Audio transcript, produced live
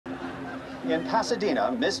In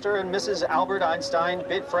Pasadena, Mr. and Mrs. Albert Einstein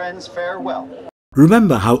bid friends farewell.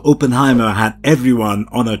 Remember how Oppenheimer had everyone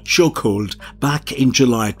on a chokehold back in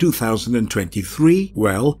July 2023?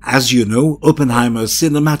 Well, as you know, Oppenheimer's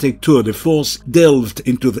cinematic tour de force delved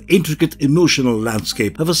into the intricate emotional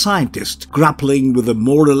landscape of a scientist grappling with the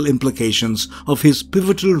moral implications of his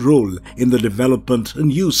pivotal role in the development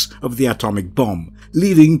and use of the atomic bomb,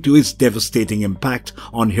 leading to its devastating impact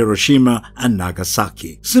on Hiroshima and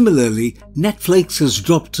Nagasaki. Similarly, Netflix has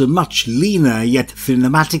dropped a much leaner yet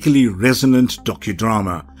thematically resonant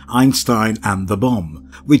docudrama, Einstein and the Bomb,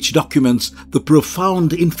 which documents the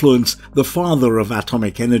profound influence the father of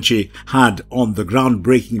atomic energy had on the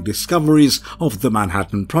groundbreaking discoveries of the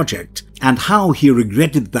Manhattan Project, and how he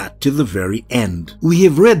regretted that to the very end. We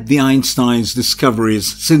have read the Einstein's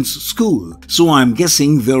discoveries since school, so I'm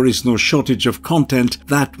guessing there is no shortage of content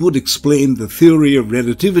that would explain the theory of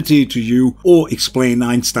relativity to you or explain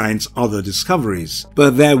Einstein's other discoveries.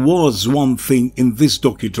 But there was one thing in this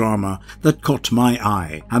docudrama that caught my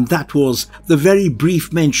eye, and that was the very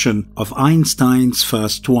brief mention of Einstein's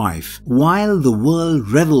first wife. While the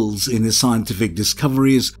world revels in his scientific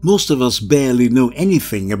discoveries, most of us barely know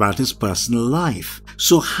anything about his personal life.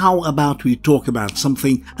 So how about we talk about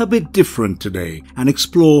something a bit different today and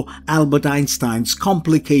explore Albert Einstein's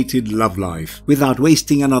complicated love life? Without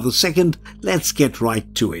wasting another second, let's get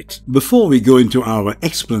right to it. Before we go into our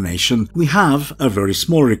explanation, we have a very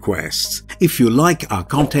small request. If you like our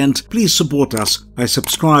content, please support us by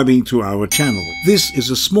subscribing to our channel. This is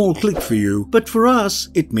a small click for you, but for us,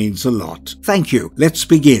 it means a lot. Thank you. Let's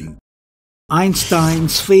begin.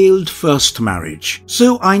 Einstein's failed first marriage.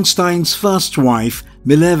 So Einstein's first wife,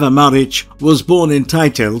 Mileva Maric, was born in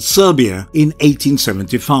Titel, Serbia in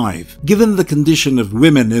 1875. Given the condition of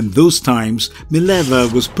women in those times,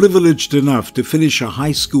 Mileva was privileged enough to finish her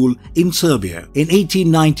high school in Serbia. In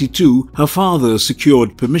 1892, her father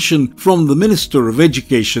secured permission from the Minister of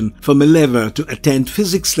Education for Mileva to attend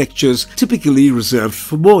physics lectures typically reserved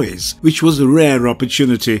for boys, which was a rare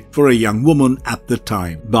opportunity for a young woman at the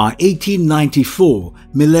time. By 1894,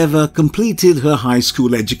 Mileva completed her high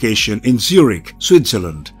school education in Zurich, Switzerland,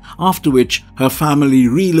 after which her family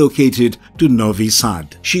relocated to Novi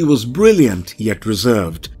Sad. She was brilliant yet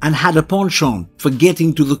reserved and had a penchant for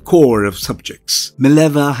getting to the core of subjects.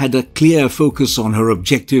 Mileva had a clear focus on her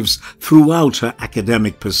objectives throughout her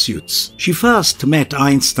academic pursuits. She first met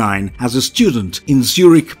Einstein as a student in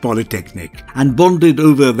Zurich Polytechnic and bonded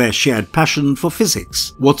over their shared passion for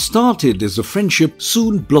physics. What started as a friendship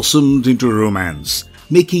soon blossomed into romance,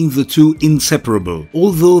 making the two inseparable.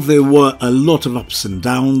 Although there were a lot of ups and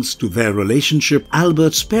downs to their relationship,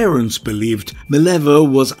 Albert's parents believed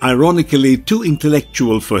Mileva was ironically too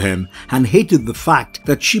intellectual for him and hated the fact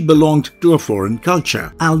that she belonged to a foreign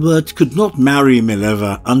culture. Albert could not marry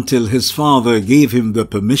Mileva until his father gave him the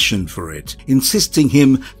permission for it, insisting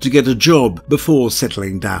him to get a job before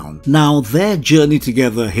settling down. Now their journey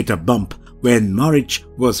together hit a bump when Maric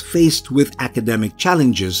was faced with academic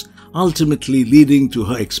challenges, ultimately leading to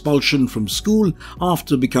her expulsion from school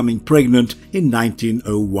after becoming pregnant in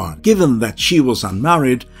 1901. Given that she was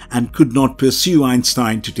unmarried and could not pursue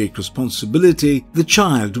Einstein to take responsibility, the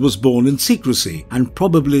child was born in secrecy and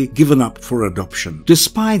probably given up for adoption.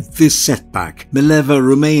 Despite this setback, Mileva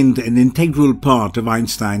remained an integral part of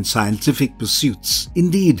Einstein's scientific pursuits.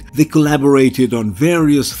 Indeed, they collaborated on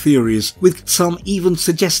various theories, with some even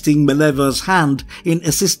suggesting Mileva's hand in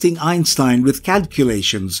assisting Einstein with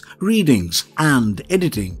calculations, readings, and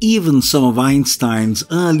editing. Even some of Einstein's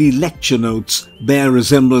early lecture notes bear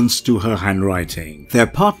resemblance to her handwriting. Their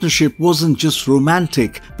partnership wasn't just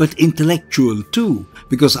romantic, but intellectual too,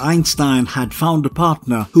 because Einstein had found a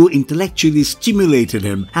partner who intellectually stimulated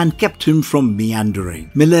him and kept him from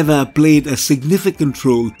meandering. Mileva played a significant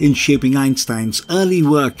role in shaping Einstein's early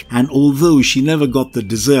work, and although she never got the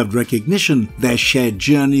deserved recognition, their shared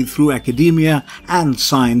journey through academia and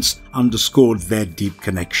science underscored their deep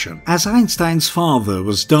connection. As Einstein's father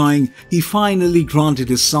was dying, he finally granted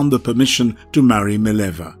his son the permission to marry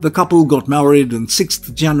Mileva. The couple got married on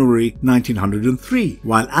 6th January 1903,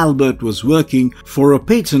 while Albert was working for a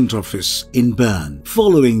patent office in Bern.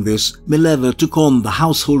 Following this, Mileva took on the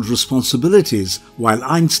household responsibilities, while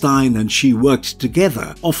Einstein and she worked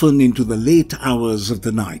together, often into the late hours of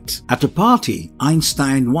the night. At a party,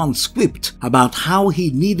 Einstein once quipped about how he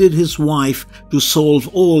needed his wife to solve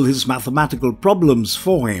all his mathematical problems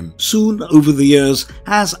for him. Soon, over the years,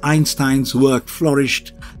 as Einstein's work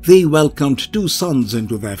flourished, they welcomed 2 sons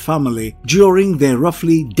into their family during their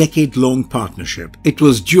roughly decade-long partnership. It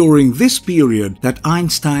was during this period that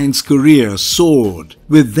Einstein's career soared,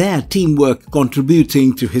 with their teamwork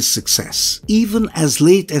contributing to his success. Even as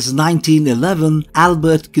late as 1911,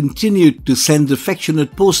 Albert continued to send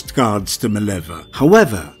affectionate postcards to Mileva.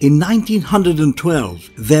 However, in 1912,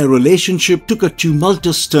 their relationship took a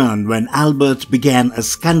tumultuous turn when Albert began a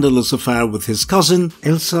scandalous affair with his cousin,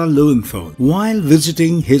 Elsa Lowenthal, while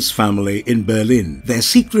visiting his family in Berlin. Their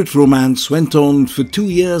secret romance went on for 2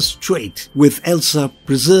 years straight, with Elsa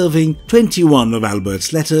preserving 21 of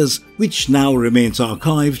Albert's letters, which now remains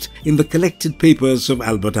archived in the collected papers of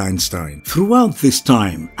Albert Einstein. Throughout this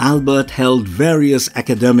time, Albert held various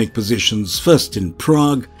academic positions, first in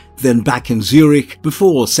Prague, then back in Zurich,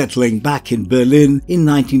 before settling back in Berlin in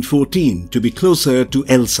 1914 to be closer to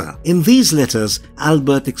Elsa. In these letters,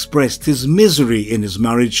 Albert expressed his misery in his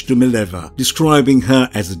marriage to Mileva, describing her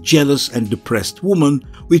as a jealous and depressed woman,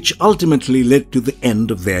 which ultimately led to the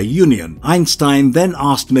end of their union. Einstein then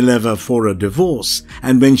asked Mileva for a divorce,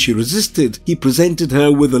 and when she resisted, he presented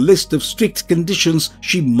her with a list of strict conditions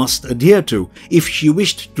she must adhere to if she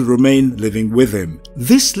wished to remain living with him.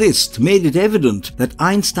 This list made it evident that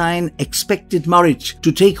Einstein expected marriage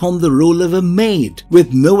to take on the role of a maid,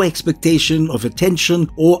 with no expectation of attention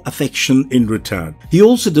or affection in return. He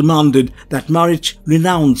also demanded that marriage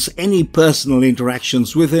renounce any personal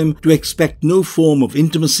interactions with him, to expect no form of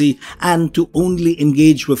intimacy, and to only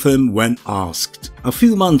engage with him when asked. A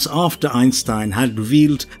few months after Einstein had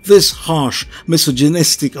revealed this harsh,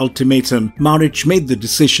 misogynistic ultimatum, Marich made the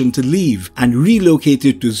decision to leave and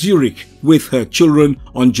relocated to Zurich with her children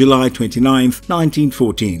on July 29,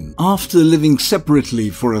 1914. After living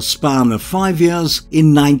separately for a span of 5 years,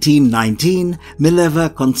 in 1919,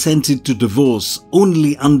 Mileva consented to divorce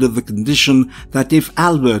only under the condition that if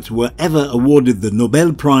Albert were ever awarded the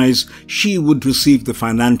Nobel Prize, she would receive the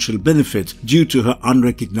financial benefit due to her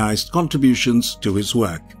unrecognized contributions to his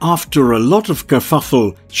work. After a lot of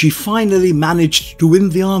kerfuffle, she finally managed to win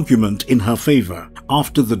the argument in her favor.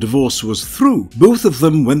 After the divorce was through, both of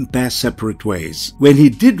them went their separate ways. When he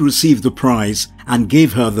did receive the prize and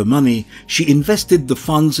gave her the money, she invested the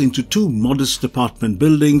funds into 2 modest apartment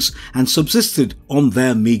buildings and subsisted on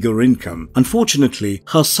their meager income. Unfortunately,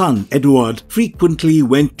 her son Edward frequently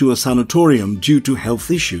went to a sanatorium due to health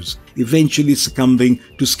issues, eventually succumbing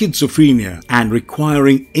to schizophrenia and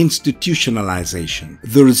requiring institutionalization.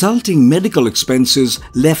 The resulting medical expenses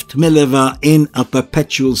left Mileva in a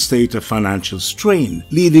perpetual state of financial strain,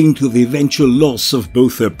 leading to the eventual loss of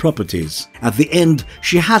both her properties. At the end,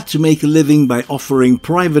 she had to make a living by offering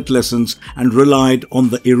private lessons and relied on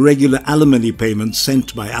the irregular alimony payments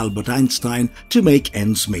sent by Albert Einstein to make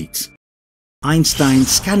ends meet. Einstein's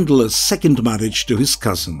scandalous second marriage to his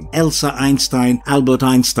cousin, Elsa Einstein, Albert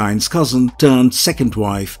Einstein's cousin turned second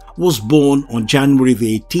wife, was born on January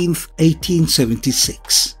 18,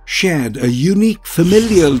 1876. Shared a unique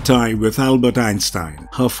familial tie with Albert Einstein.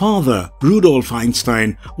 Her father, Rudolf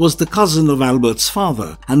Einstein, was the cousin of Albert's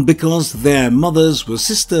father, and because their mothers were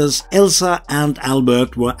sisters, Elsa and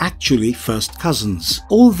Albert were actually first cousins.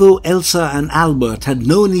 Although Elsa and Albert had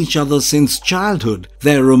known each other since childhood,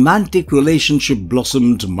 their romantic relationship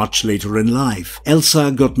blossomed much later in life.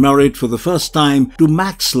 Elsa got married for the first time to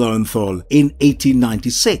Max Lowenthal in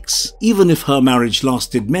 1896. Even if her marriage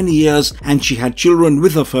lasted many years and she had children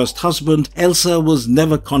with her first husband, Elsa was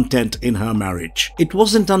never content in her marriage. It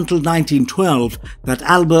wasn't until 1912 that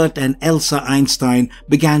Albert and Elsa Einstein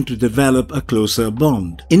began to develop a closer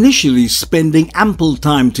bond. Initially spending ample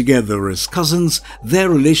time together as cousins, their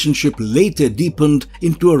relationship later deepened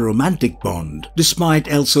into a romantic bond.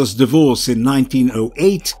 Despite Elsa's divorce in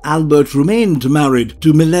 1908, Albert remained married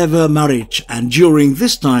to Mileva Marich, and during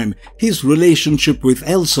this time, his relationship with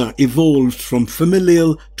Elsa evolved from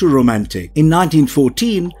familial to romantic. In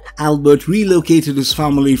 1914, Albert relocated his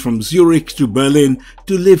family from Zurich to Berlin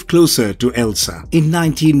to live closer to Elsa. In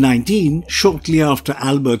 1919, shortly after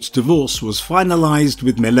Albert's divorce was finalized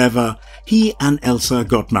with Mileva, he and Elsa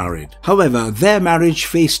got married. However, their marriage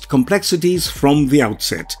faced complexities from the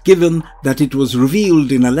outset, given that it was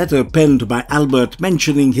revealed in a letter penned by Albert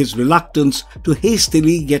mentioning his reluctance to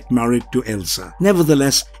hastily get married to Elsa.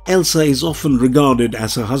 Nevertheless, Elsa is often regarded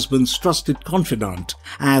as her husband's trusted confidant,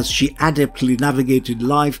 as she adeptly navigated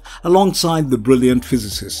life alongside the brilliant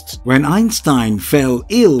physicists. When Einstein fell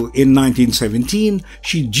ill in 1917,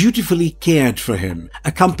 she dutifully cared for him,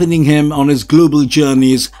 accompanying him on his global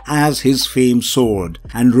journeys as his fame soared,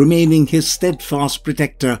 and remaining his steadfast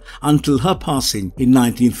protector until her passing in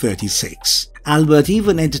 1936. Albert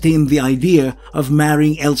even entertained the idea of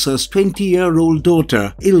marrying Elsa's 20-year-old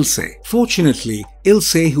daughter, Ilse. Fortunately,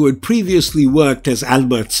 Ilse, who had previously worked as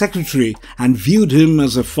Albert's secretary and viewed him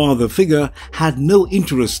as a father figure, had no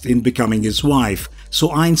interest in becoming his wife,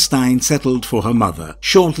 so Einstein settled for her mother.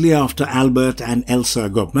 Shortly after Albert and Elsa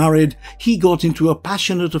got married, he got into a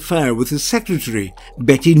passionate affair with his secretary,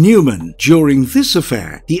 Betty Newman. During this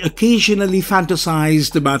affair, he occasionally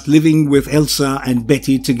fantasized about living with Elsa and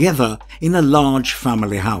Betty together in a large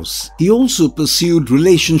family house. He also pursued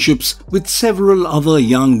relationships with several other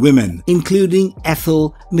young women, including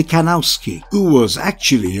Ethel Michanowski, who was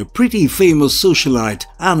actually a pretty famous socialite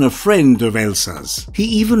and a friend of Elsa's. He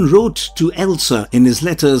even wrote to Elsa in his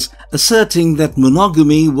letters asserting that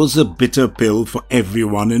monogamy was a bitter pill for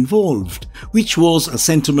everyone involved, which was a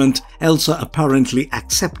sentiment Elsa apparently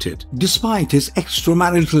accepted. Despite his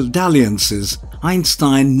extramarital dalliances,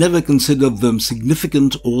 Einstein never considered them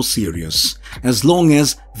significant or serious, as long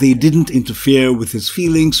as they didn't interfere with his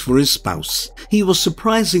feelings for his spouse. He was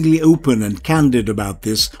surprisingly open and candid about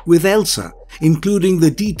this with Elsa, including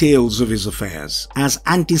the details of his affairs. As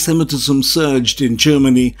anti-Semitism surged in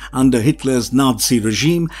Germany under Hitler's Nazi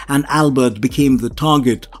regime and Albert became the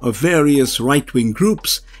target of various right-wing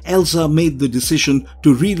groups, Elsa made the decision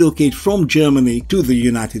to relocate from Germany to the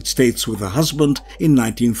United States with her husband in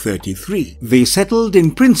 1933. They settled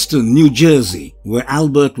in Princeton, New Jersey, where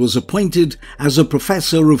Albert was appointed as a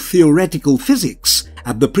professor of theoretical physics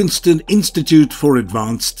at the Princeton Institute for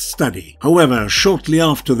Advanced Study. However, shortly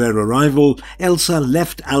after their arrival, Elsa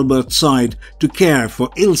left Albert's side to care for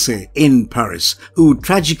Ilse in Paris, who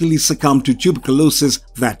tragically succumbed to tuberculosis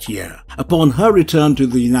that year. Upon her return to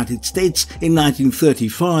the United States in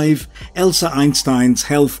 1935, Elsa Einstein's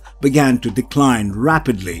health began to decline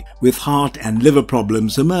rapidly, with heart and liver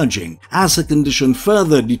problems emerging. As her condition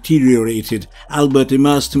further deteriorated, Albert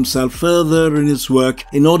immersed himself further in his work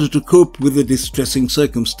in order to cope with the distressing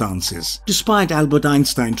circumstances. Despite Albert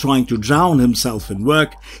Einstein trying to drown himself in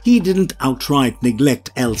work, he didn't outright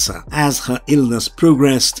neglect Elsa. As her illness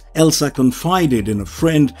progressed, Elsa confided in a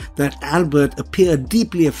friend that Albert appeared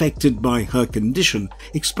deeply affected by her condition,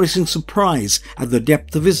 expressing surprise at the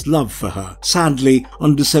depth of his love for her. Sadly,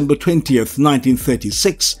 on December 20th,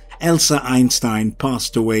 1936, Elsa Einstein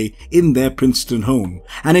passed away in their Princeton home,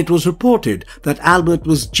 and it was reported that Albert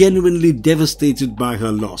was genuinely devastated by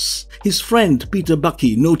her loss. His friend Peter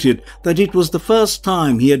Bucky noted that it was the first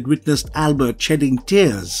time he had witnessed Albert shedding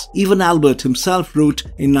tears. Even Albert himself wrote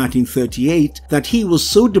in 1938 that he was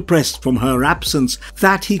so depressed from her absence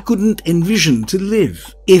that he couldn't envision to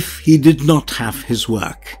live if he did not have his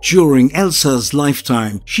work. During Elsa's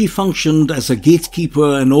lifetime, she functioned as a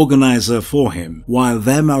gatekeeper and organizer for him. While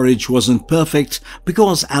their marriage wasn't perfect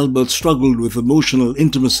because Albert struggled with emotional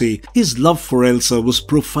intimacy, his love for Elsa was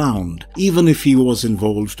profound, even if he was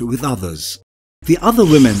involved with others. The other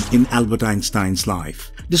women in Albert Einstein's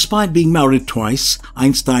life. Despite being married twice,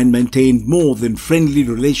 Einstein maintained more than friendly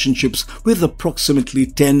relationships with approximately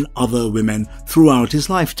 10 other women throughout his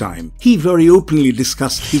lifetime. He very openly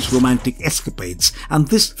discussed his romantic escapades, and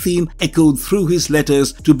this theme echoed through his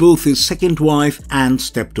letters to both his second wife and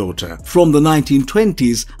stepdaughter. From the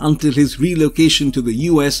 1920s until his relocation to the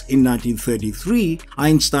US in 1933,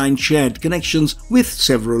 Einstein shared connections with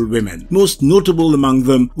several women. Most notable among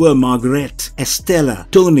them were Margaret, Estella,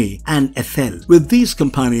 Tony, and Ethel. With these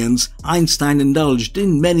companions, Einstein indulged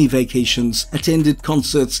in many vacations, attended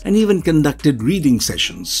concerts, and even conducted reading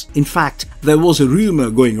sessions. In fact, there was a rumor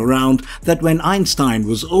going around that when Einstein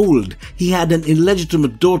was old, he had an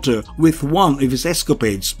illegitimate daughter with one of his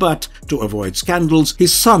escapades, but to avoid scandals,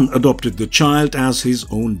 his son adopted the child as his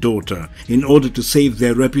own daughter in order to save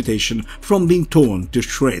their reputation from being torn to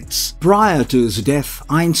shreds. Prior to his death,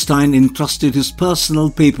 Einstein entrusted his personal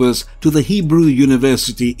papers to the Hebrew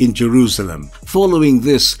University in Jerusalem. Following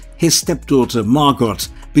this, his stepdaughter Margot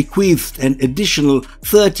bequeathed an additional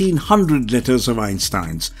 1,300 letters of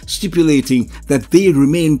Einstein's, stipulating that they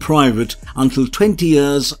remain private until 20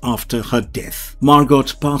 years after her death. Margot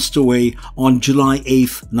passed away on July 8,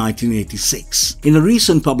 1986. In a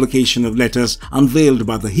recent publication of letters unveiled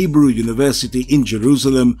by the Hebrew University in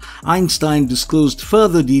Jerusalem, Einstein disclosed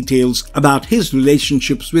further details about his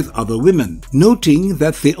relationships with other women, noting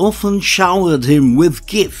that they often showered him with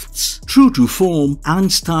gifts. True to form,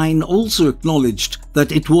 Einstein also acknowledged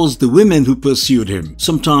that it was the women who pursued him,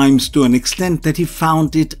 sometimes to an extent that he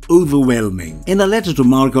found it overwhelming. In a letter to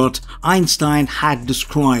Margot, Einstein had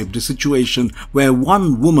described a situation where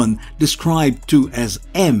one woman, described to as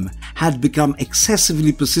M, had become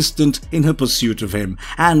excessively persistent in her pursuit of him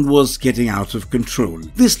and was getting out of control.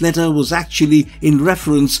 This letter was actually in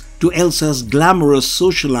reference to Elsa's glamorous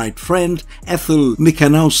socialite friend Ethel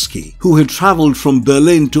Michanowski, who had traveled from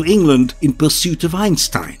Berlin to England in pursuit of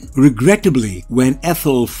Einstein. Regrettably, when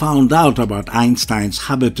Ethel found out about Einstein's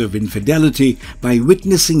habit of infidelity by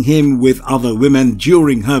witnessing him with other women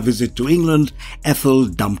during her visit to England, Ethel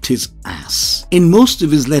dumped his ass. In most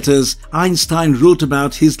of his letters, Einstein wrote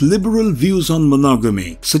about his liberal views on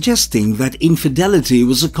monogamy, suggesting that infidelity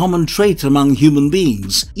was a common trait among human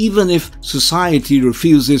beings, even if society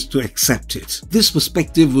refuses to accept it. This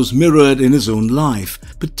perspective was mirrored in his own life,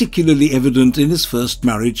 particularly evident in his first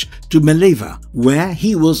marriage to Mileva, where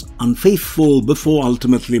he was unfaithful before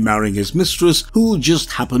ultimately marrying his mistress, who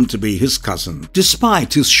just happened to be his cousin.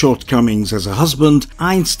 Despite his shortcomings as a husband,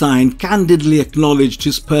 Einstein candidly acknowledged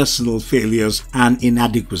his personal failures and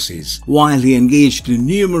inadequacies. While he engaged in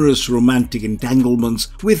numerous romantic entanglements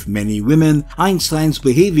with many women, Einstein's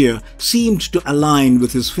behavior seemed to align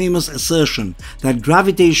with his famous assertion that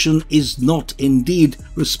gravitation is not indeed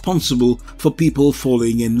responsible for people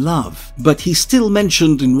falling in love. But he still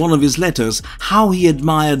mentioned in one of his letters how he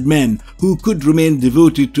admired men who could remain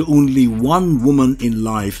devoted to only one woman in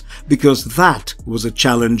life, because that was a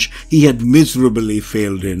challenge he had miserably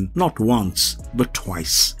failed in, not once, but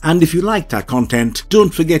twice. And if you liked our content,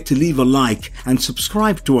 don't forget to leave a like and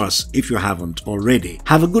subscribe to us if you haven't already.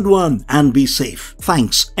 Have a good one and be safe.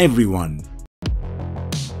 Thanks everyone.